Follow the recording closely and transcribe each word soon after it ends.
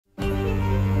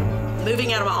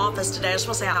Moving out of my office today, I just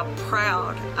want to say how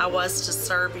proud I was to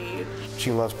serve you.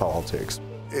 She loves politics.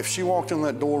 If she walked in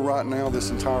that door right now, this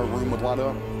entire room would light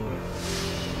up.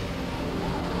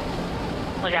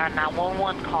 We got a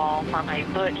 911 call from a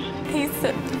butch. He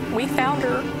said, we found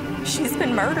her. She's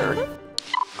been murdered.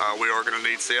 We are going to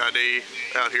need CID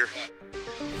out here.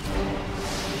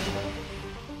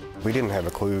 We didn't have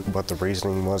a clue what the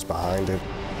reasoning was behind it.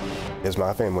 Is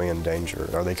my family in danger?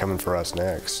 Are they coming for us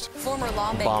next? Former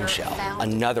lawmaker Bombshell.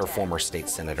 Another former state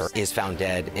senator is found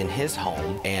dead in his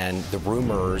home, and the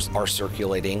rumors are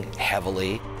circulating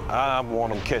heavily. I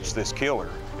want them to catch this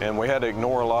killer, and we had to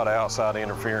ignore a lot of outside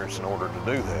interference in order to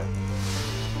do that.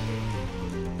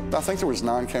 I think there was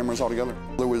 9 cameras altogether.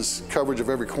 There was coverage of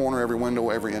every corner, every window,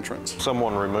 every entrance.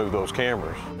 Someone removed those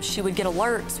cameras. She would get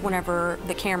alerts whenever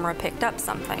the camera picked up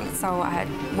something. So I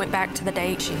went back to the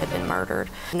date she had been murdered.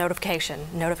 Notification,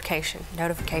 notification,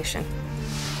 notification.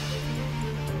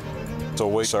 So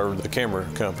we served the camera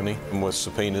company with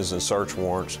subpoenas and search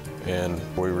warrants, and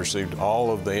we received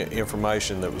all of the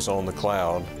information that was on the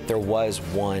cloud. There was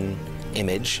one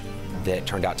image that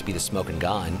turned out to be the smoking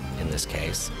gun in this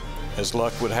case. As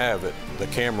luck would have it, the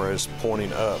camera is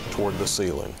pointing up toward the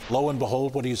ceiling. Lo and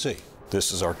behold, what do you see?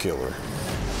 This is our killer.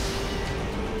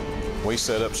 We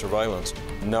set up surveillance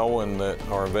knowing that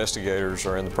our investigators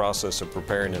are in the process of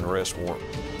preparing an arrest warrant.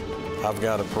 I've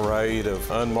got a parade of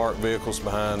unmarked vehicles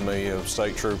behind me of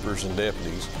state troopers and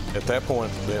deputies. At that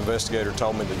point, the investigator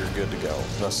told me that you're good to go.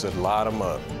 And I said, light them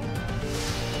up.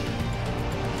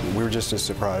 We were just as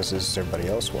surprised as everybody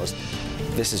else was.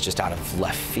 This is just out of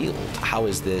left field. How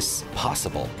is this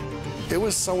possible? It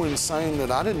was so insane that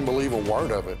I didn't believe a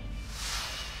word of it.